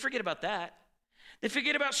 idolatry. They forget about that. They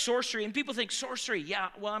forget about sorcery, and people think sorcery,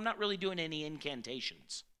 I'm not really doing any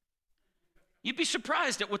incantations. You'd be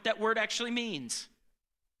surprised at what that word actually means.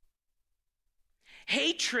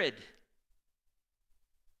 Hatred.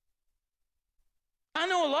 I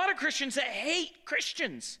know a lot of Christians that hate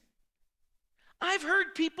Christians. I've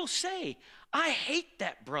heard people say, I hate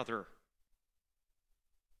that brother.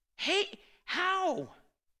 Hate? How?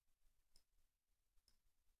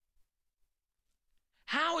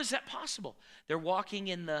 How is that possible? They're walking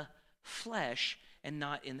in the flesh and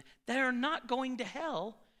not in. They're not going to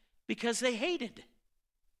hell because they hated.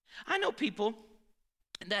 I know people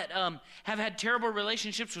that have had terrible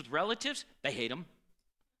relationships with relatives. They hate them.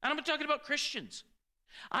 And I'm talking about Christians.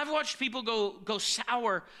 I've watched people go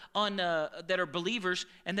sour on that are believers,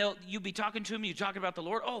 and you'll be talking to them, you talking about the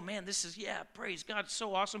Lord. Oh man, this is, praise God, it's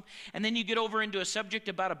so awesome. And then you get over into a subject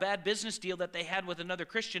about a bad business deal that they had with another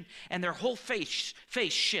Christian, and their whole face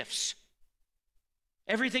shifts.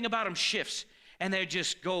 Everything about them shifts, and they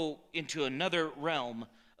just go into another realm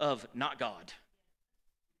of not God.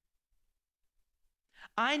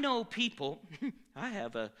 I know people, I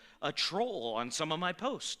have a troll on some of my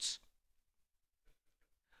posts,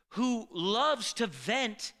 who loves to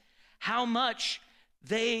vent how much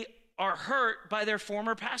they are hurt by their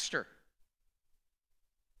former pastor.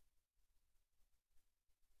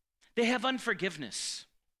 They have unforgiveness.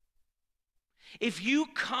 If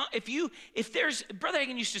there's, Brother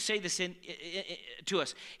Hagin used to say this to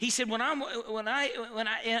us. He said,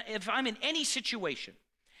 if I'm in any situation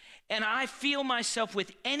and I feel myself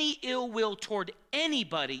with any ill will toward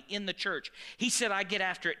anybody in the church, he said, I get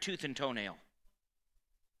after it tooth and toenail.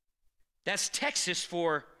 That's Texas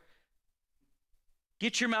for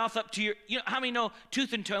get your mouth up to how many know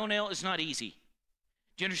tooth and toenail is not easy?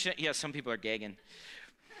 Do you understand? Yeah, some people are gagging.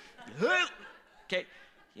 Okay,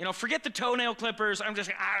 forget the toenail clippers. I'm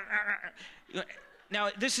just, now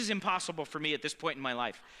this is impossible for me at this point in my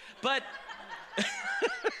life. But,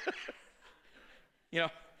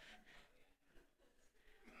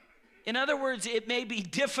 in other words, it may be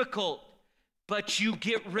difficult, but you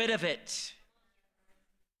get rid of it.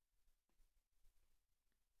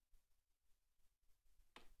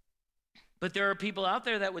 But there are people out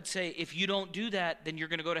there that would say, if you don't do that, then you're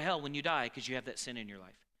going to go to hell when you die because you have that sin in your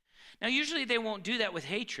life. Now, usually they won't do that with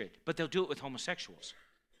hatred, but they'll do it with homosexuals.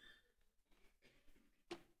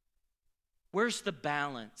 Where's the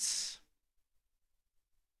balance?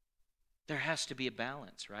 There has to be a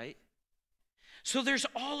balance, right? So there's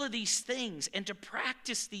all of these things, and to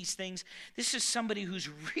practice these things, this is somebody who's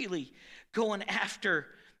really going after,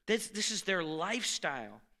 this is their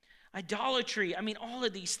lifestyle. Idolatry, all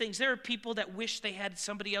of these things. There are people that wish they had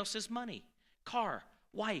somebody else's money, car,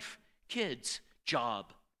 wife, kids,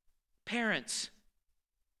 job, parents.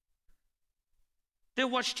 They'll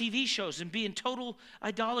watch TV shows and be in total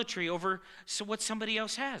idolatry over what somebody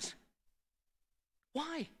else has.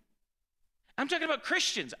 Why? I'm talking about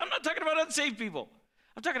Christians. I'm not talking about unsaved people.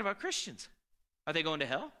 I'm talking about Christians. Are they going to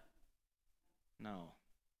hell? No.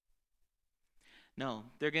 No,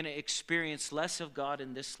 they're going to experience less of God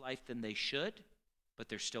in this life than they should, but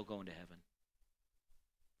they're still going to heaven.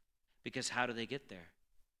 Because how do they get there?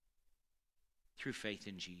 Through faith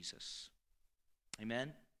in Jesus.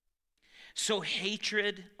 Amen? So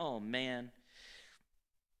hatred, oh man,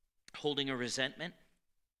 holding a resentment,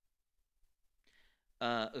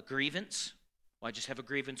 a grievance. Well, I just have a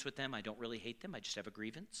grievance with them. I don't really hate them. I just have a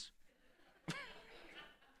grievance.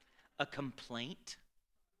 A complaint.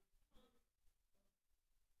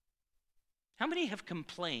 How many have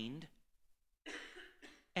complained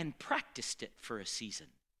and practiced it for a season?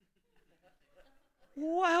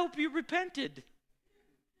 Oh, I hope you repented.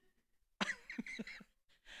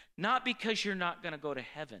 Not because you're not going to go to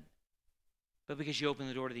heaven, but because you open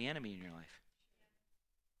the door to the enemy in your life.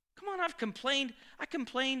 Come on, I've complained. I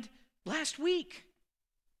complained last week.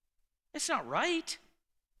 It's not right.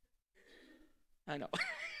 I know.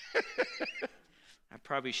 I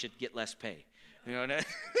probably should get less pay. You know what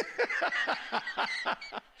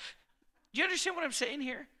Do you understand what I'm saying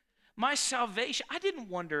here? My salvation, I didn't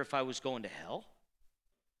wonder if I was going to hell.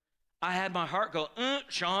 I had my heart go,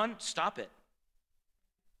 Sean, stop it.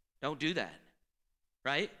 Don't do that,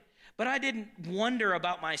 right? But I didn't wonder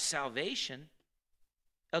about my salvation.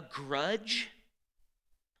 A grudge?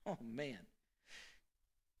 Oh, man.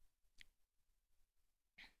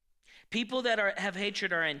 People that have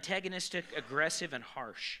hatred are antagonistic, aggressive, and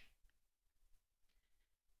harsh.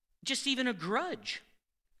 Just even a grudge.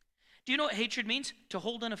 Do you know what hatred means? To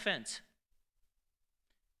hold an offense.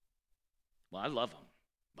 Well, I love them,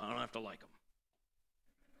 but I don't have to like them.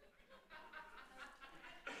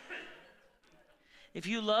 If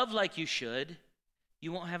you love like you should,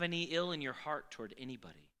 you won't have any ill in your heart toward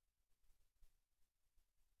anybody.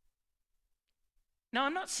 Now,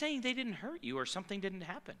 I'm not saying they didn't hurt you or something didn't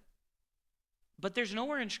happen. But there's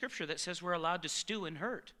nowhere in Scripture that says we're allowed to stew and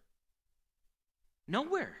hurt.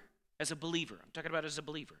 Nowhere as a believer. I'm talking about as a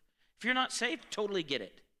believer. If you're not saved, totally get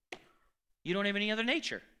it. You don't have any other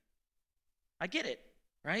nature. I get it,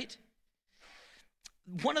 right?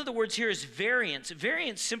 One of the words here is variance.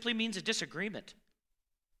 Variance simply means a disagreement.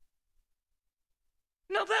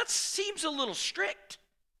 Now, that seems a little strict.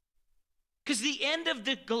 Because the end of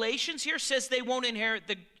the Galatians here says they won't inherit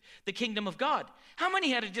the kingdom of God. How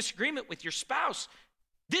many had a disagreement with your spouse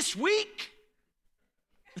this week?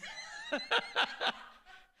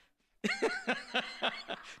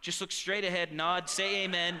 Just look straight ahead, nod, say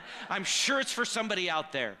amen. I'm sure it's for somebody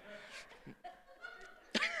out there.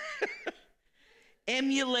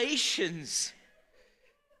 Emulations.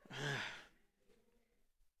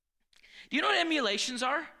 Do you know what emulations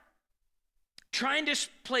are? Trying to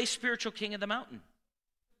play spiritual king of the mountain.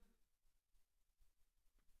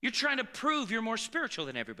 You're trying to prove you're more spiritual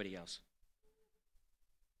than everybody else.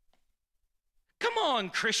 Come on,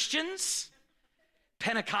 Christians.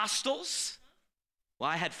 Pentecostals. Well,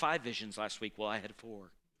 I had 5 visions last week. Well, I had 4.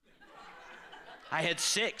 I had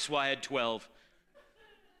 6. Well, I had 12.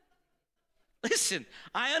 Listen,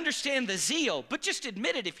 I understand the zeal, but just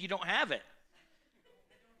admit it if you don't have it.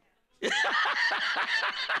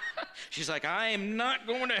 She's like, I am not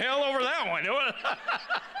going to hell over that one.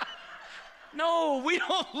 No, we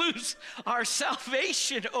don't lose our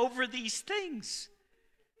salvation over these things.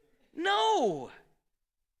 No.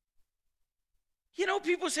 You know,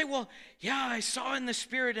 people say, well, yeah, I saw in the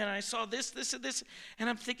Spirit and I saw this, this, and this.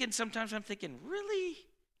 And sometimes I'm thinking, really?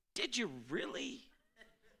 Did you really?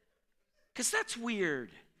 Because that's weird.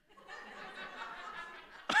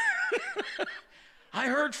 I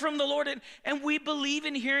heard from the Lord, and we believe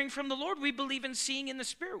in hearing from the Lord. We believe in seeing in the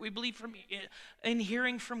Spirit. We believe in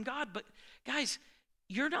hearing from God. But guys,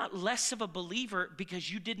 you're not less of a believer because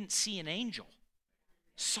you didn't see an angel.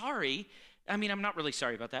 Sorry. I mean, I'm not really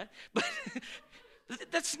sorry about that. But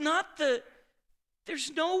that's not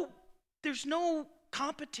there's no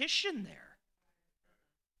competition there.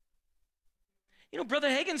 You know, Brother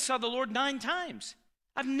Hagin saw the Lord 9 times.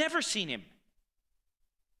 I've never seen him.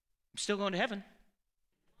 I'm still going to heaven.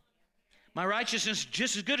 My righteousness is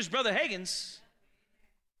just as good as Brother Hagin's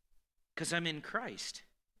because I'm in Christ.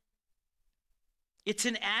 It's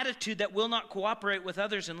an attitude that will not cooperate with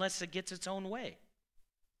others unless it gets its own way.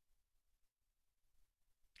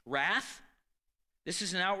 Wrath, this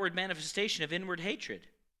is an outward manifestation of inward hatred.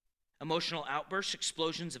 Emotional outbursts,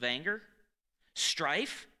 explosions of anger.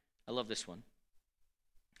 Strife, I love this one.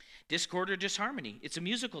 Discord or disharmony, it's a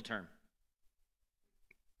musical term.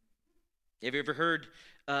 Have you ever heard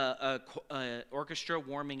an orchestra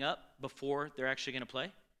warming up before they're actually going to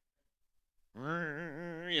play?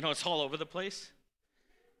 You know, it's all over the place.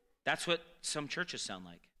 That's what some churches sound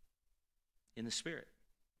like in the Spirit.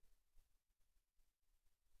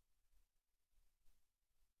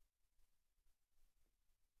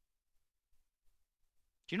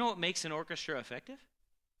 Do you know what makes an orchestra effective?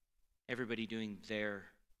 Everybody doing their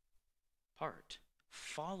part,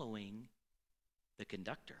 following the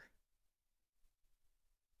conductor.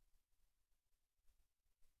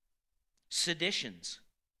 Seditions.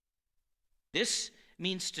 This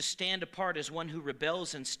means to stand apart as one who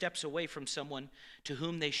rebels and steps away from someone to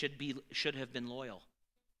whom they should have been loyal.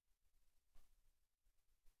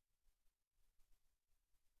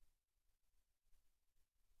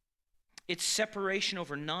 It's separation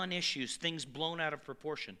over non-issues, things blown out of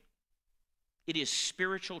proportion. It is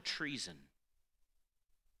spiritual treason.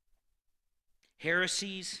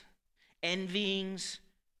 Heresies, envyings,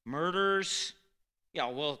 murders. Yeah,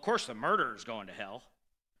 well, of course the murderer is going to hell,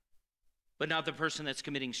 but not the person that's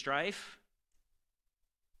committing strife.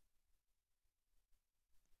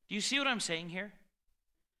 Do you see what I'm saying here?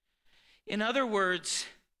 In other words,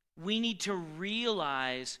 we need to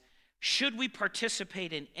realize, should we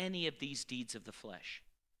participate in any of these deeds of the flesh?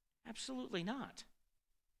 Absolutely not.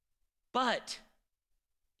 But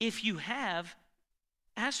if you have,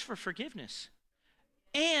 ask for forgiveness.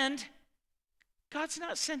 And God's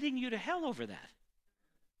not sending you to hell over that.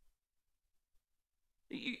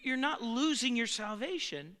 You're not losing your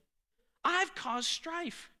salvation. I've caused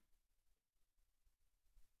strife.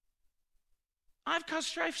 I've caused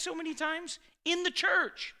strife so many times in the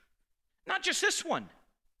church. Not just this one.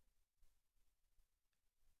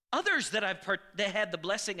 Others that that had the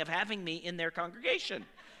blessing of having me in their congregation.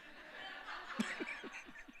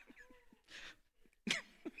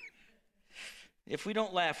 If we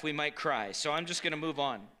don't laugh, we might cry. So I'm just going to move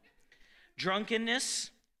on.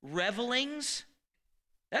 Drunkenness, revelings,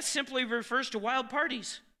 that simply refers to wild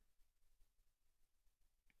parties.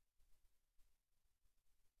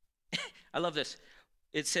 I love this.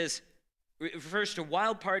 It says, it refers to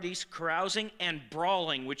wild parties, carousing, and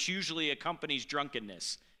brawling, which usually accompanies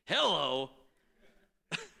drunkenness. Hello.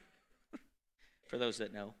 For those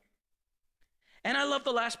that know. And I love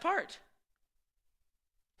the last part.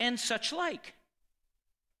 And such like.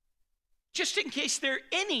 Just in case there are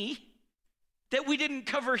any that we didn't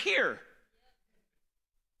cover here.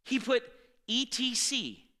 He put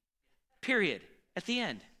ETC, period, at the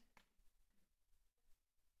end.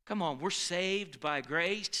 Come on, we're saved by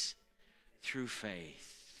grace through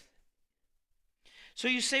faith. So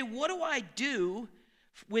you say, what do I do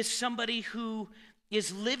with somebody who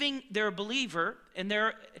is living, they're a believer, and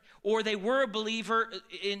they were a believer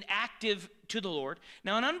in active to the Lord.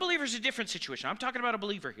 Now, an unbeliever is a different situation. I'm talking about a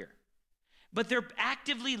believer here. But they're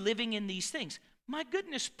actively living in these things. My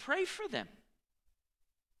goodness, pray for them.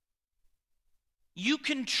 You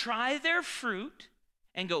can try their fruit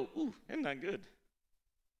and go, ooh, isn't that good?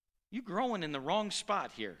 You're growing in the wrong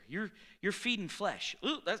spot here. You're feeding flesh.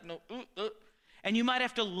 Ooh, that's no, And you might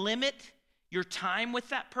have to limit your time with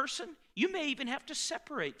that person. You may even have to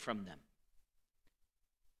separate from them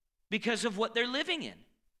because of what they're living in.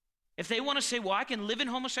 If they want to say, well, I can live in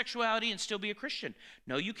homosexuality and still be a Christian.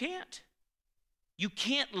 No, you can't. You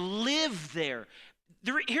can't live there.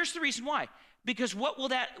 Here's the reason why. Because what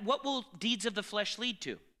will deeds of the flesh lead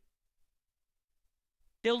to?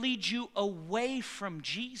 They'll lead you away from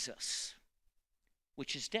Jesus,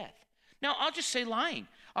 which is death. Now, I'll just say lying.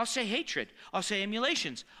 I'll say hatred. I'll say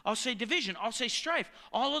emulations. I'll say division. I'll say strife.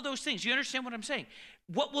 All of those things. You understand what I'm saying?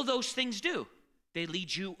 What will those things do? They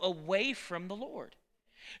lead you away from the Lord.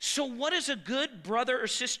 So what does a good brother or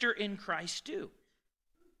sister in Christ do?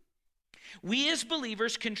 We as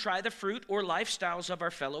believers can try the fruit or lifestyles of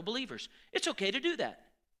our fellow believers. It's okay to do that.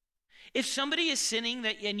 If somebody is sinning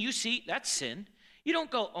and you see that's sin, you don't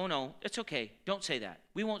go, oh no, it's okay. Don't say that.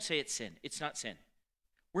 We won't say it's sin. It's not sin.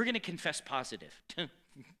 We're going to confess positive.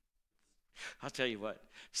 I'll tell you what,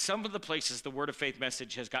 some of the places the Word of Faith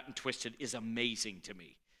message has gotten twisted is amazing to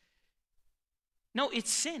me. No, it's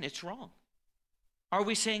sin. It's wrong. Are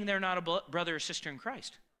we saying they're not a brother or sister in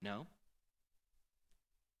Christ? No.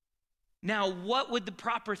 Now, what would the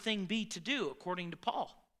proper thing be to do according to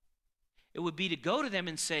Paul? It would be to go to them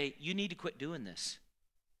and say, you need to quit doing this.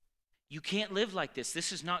 You can't live like this.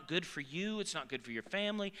 This is not good for you. It's not good for your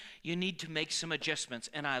family. You need to make some adjustments.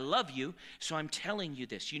 And I love you, so I'm telling you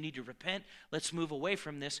this. You need to repent. Let's move away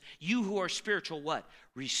from this. You who are spiritual, what?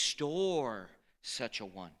 Restore such a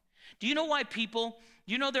one. Do you know why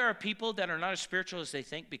there are people that are not as spiritual as they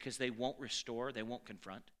think because they won't restore, they won't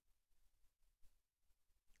confront?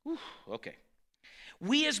 Whew, okay.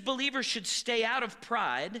 We as believers should stay out of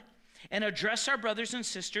pride and address our brothers and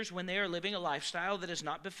sisters when they are living a lifestyle that is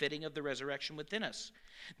not befitting of the resurrection within us.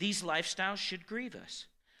 These lifestyles should grieve us.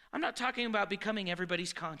 I'm not talking about becoming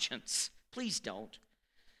everybody's conscience. Please don't.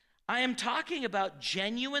 I am talking about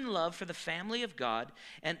genuine love for the family of God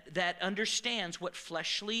and that understands what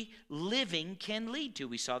fleshly living can lead to.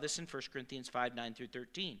 We saw this in 1 Corinthians 5, 9 through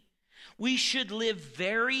 13. We should live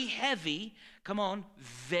very heavy,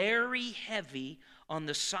 very heavy on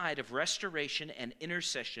the side of restoration and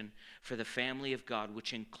intercession for the family of God,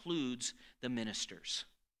 which includes the ministers.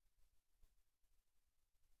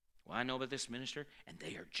 Well, I know about this minister, and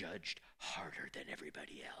they are judged harder than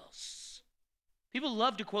everybody else. People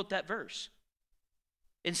love to quote that verse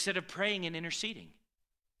instead of praying and interceding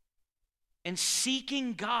and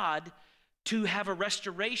seeking God to have a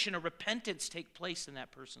restoration, a repentance take place in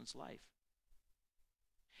that person's life.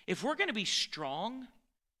 If we're going to be strong,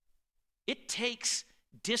 it takes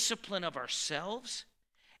discipline of ourselves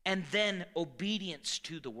and then obedience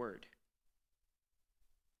to the word.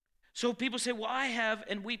 So people say, well, I have,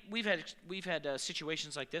 and we've had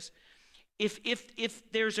situations like this.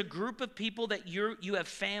 If there's a group of people that you have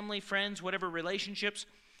family, friends, whatever relationships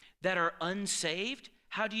that are unsaved,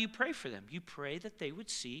 how do you pray for them? You pray that they would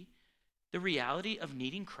see the reality of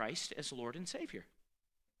needing Christ as Lord and Savior.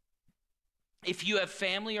 If you have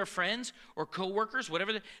family or friends or coworkers,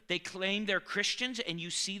 whatever, they claim they're Christians and you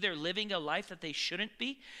see they're living a life that they shouldn't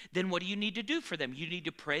be, then what do you need to do for them? You need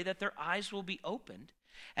to pray that their eyes will be opened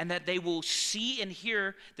and that they will see and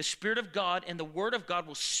hear the Spirit of God and the Word of God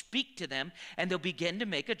will speak to them and they'll begin to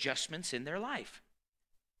make adjustments in their life.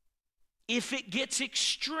 If it gets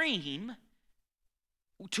extreme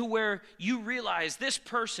to where you realize this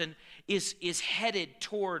person is headed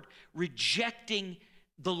toward rejecting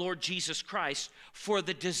the Lord Jesus Christ for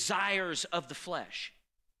the desires of the flesh,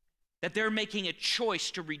 that they're making a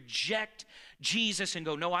choice to reject Jesus and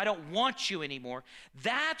go, no, I don't want you anymore.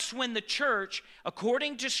 That's when the church,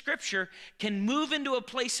 according to Scripture, can move into a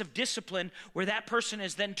place of discipline where that person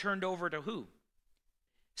is then turned over to who?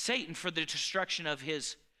 Satan, for the destruction of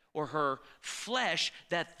his or her flesh,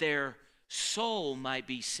 that their soul might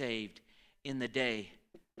be saved in the day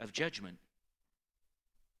of judgment.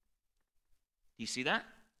 Do you see that?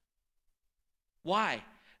 Why?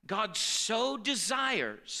 God so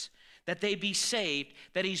desires that they be saved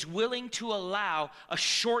that he's willing to allow a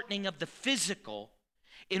shortening of the physical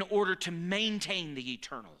in order to maintain the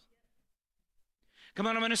eternal. Come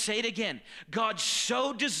on, I'm going to say it again. God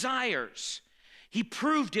so desires, he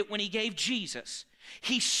proved it when he gave Jesus.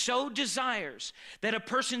 He so desires that a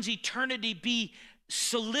person's eternity be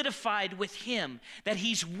solidified with him, that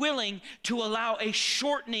he's willing to allow a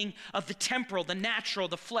shortening of the temporal, the natural,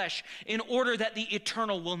 the flesh, in order that the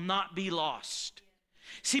eternal will not be lost.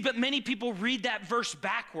 See, but many people read that verse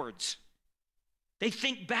backwards. They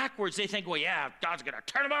think backwards. They think, well, yeah, God's going to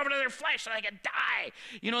turn them over to their flesh so they can die.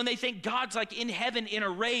 And they think God's like in heaven in a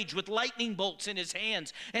rage with lightning bolts in his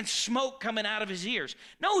hands and smoke coming out of his ears.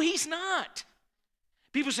 No, he's not.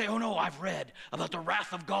 People say, oh no, I've read about the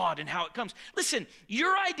wrath of God and how it comes. Listen,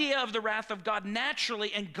 your idea of the wrath of God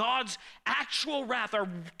naturally and God's actual wrath are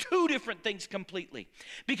two different things completely.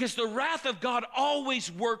 Because the wrath of God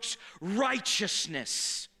always works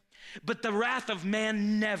righteousness, but the wrath of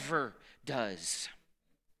man never does.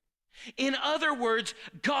 In other words,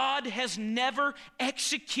 God has never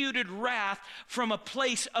executed wrath from a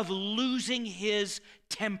place of losing his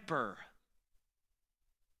temper.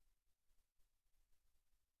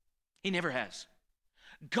 He never has.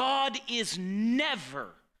 God is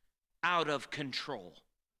never out of control.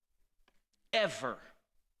 Ever.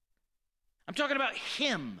 I'm talking about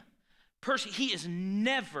him. He is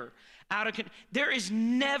never out of control. There is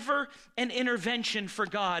never an intervention for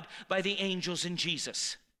God by the angels in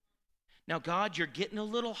Jesus. Now, God, you're getting a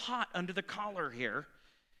little hot under the collar here.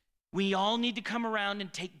 We all need to come around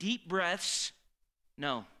and take deep breaths.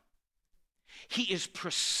 No. He is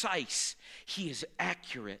precise. He is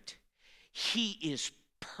accurate. He is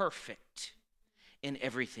perfect in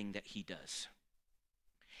everything that he does.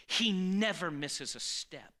 He never misses a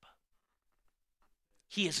step.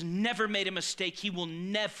 He has never made a mistake. He will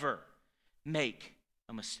never make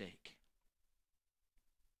a mistake.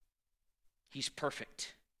 He's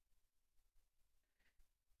perfect.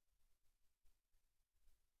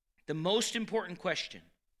 The most important question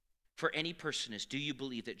for any person is, do you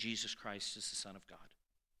believe that Jesus Christ is the Son of God?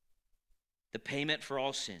 The payment for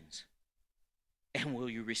all sins. And will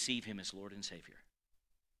you receive him as Lord and Savior?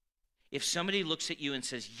 If somebody looks at you and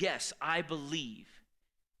says, yes, I believe,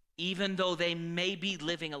 even though they may be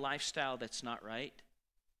living a lifestyle that's not right,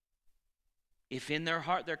 if in their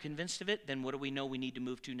heart they're convinced of it, then what do we know we need to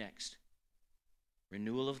move to next?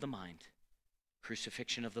 Renewal of the mind,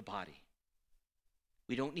 crucifixion of the body.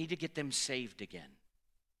 We don't need to get them saved again.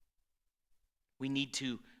 We need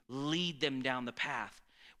to lead them down the path.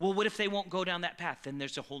 Well, what if they won't go down that path? Then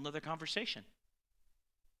there's a whole nother conversation,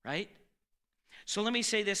 right? So let me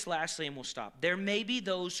say this lastly and we'll stop. There may be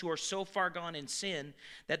those who are so far gone in sin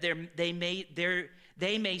that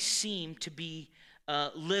they may seem to be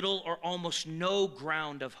little or almost no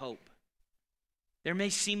ground of hope. There may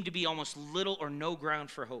seem to be almost little or no ground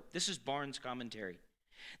for hope. This is Barnes' commentary.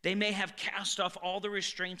 They may have cast off all the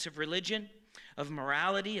restraints of religion, of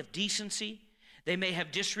morality, of decency. They may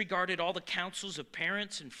have disregarded all the counsels of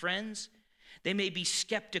parents and friends. They may be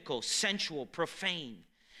skeptical, sensual, profane.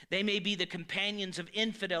 They may be the companions of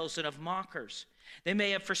infidels and of mockers. They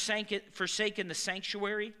may have forsaken the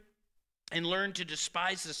sanctuary and learned to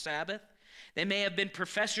despise the Sabbath. They may have been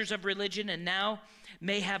professors of religion and now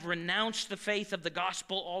may have renounced the faith of the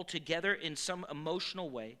gospel altogether in some emotional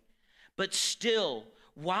way. But still,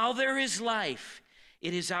 while there is life,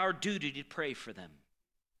 it is our duty to pray for them.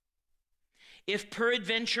 If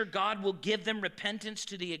peradventure God will give them repentance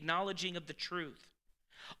to the acknowledging of the truth,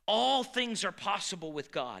 all things are possible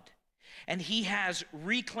with God, and he has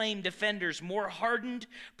reclaimed defenders more hardened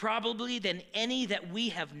probably than any that we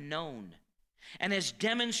have known, and has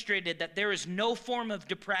demonstrated that there is no form of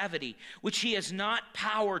depravity which he has not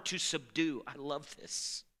power to subdue. I love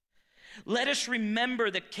this. Let us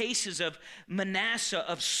remember the cases of Manasseh,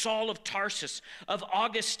 of Saul of Tarsus, of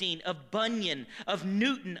Augustine, of Bunyan, of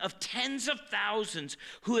Newton, of tens of thousands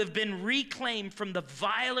who have been reclaimed from the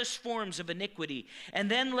vilest forms of iniquity.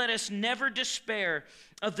 And then let us never despair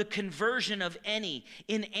of the conversion of any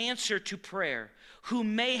in answer to prayer who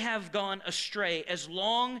may have gone astray as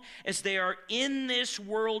long as they are in this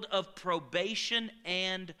world of probation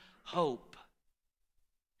and hope.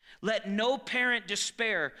 Let no parent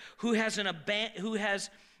despair who has an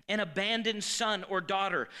abandoned son or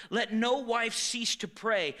daughter. Let no wife cease to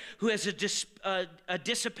pray who has a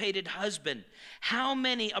dissipated husband. How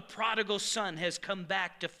many a prodigal son has come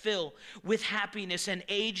back to fill with happiness an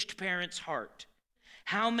aged parent's heart?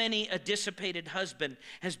 How many a dissipated husband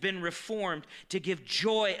has been reformed to give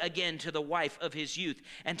joy again to the wife of his youth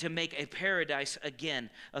and to make a paradise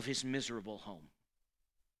again of his miserable home?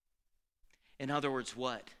 In other words,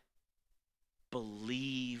 what?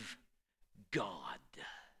 Believe God.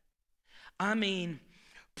 I mean,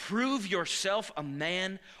 prove yourself a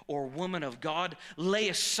man or woman of God. Lay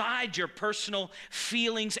aside your personal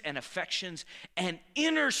feelings and affections and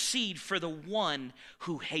intercede for the one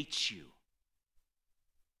who hates you.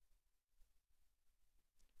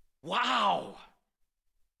 Wow.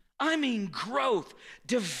 I mean growth,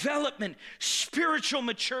 development, spiritual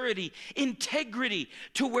maturity, integrity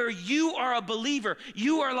to where you are a believer.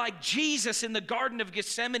 You are like Jesus in the Garden of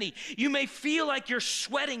Gethsemane. You may feel like you're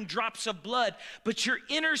sweating drops of blood, but you're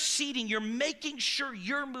interceding. You're making sure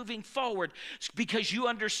you're moving forward because you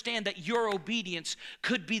understand that your obedience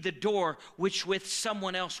could be the door which with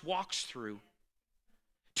someone else walks through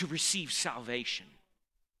to receive salvation.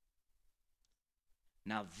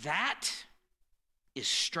 Now that is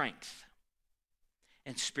strength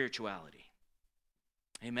and spirituality.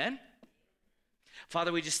 Amen?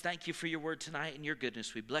 Father, we just thank you for your word tonight and your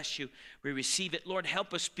goodness. We bless you. We receive it. Lord,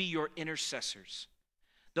 help us be your intercessors,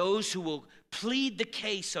 those who will plead the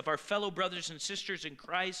case of our fellow brothers and sisters in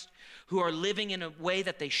Christ who are living in a way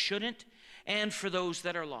that they shouldn't, and for those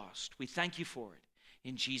that are lost. We thank you for it.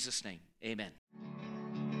 In Jesus' name, amen.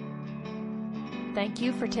 Thank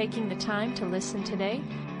you for taking the time to listen today.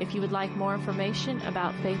 If you would like more information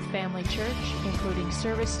about Faith Family Church, including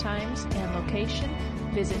service times and location,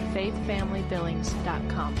 visit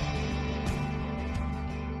faithfamilybillings.com.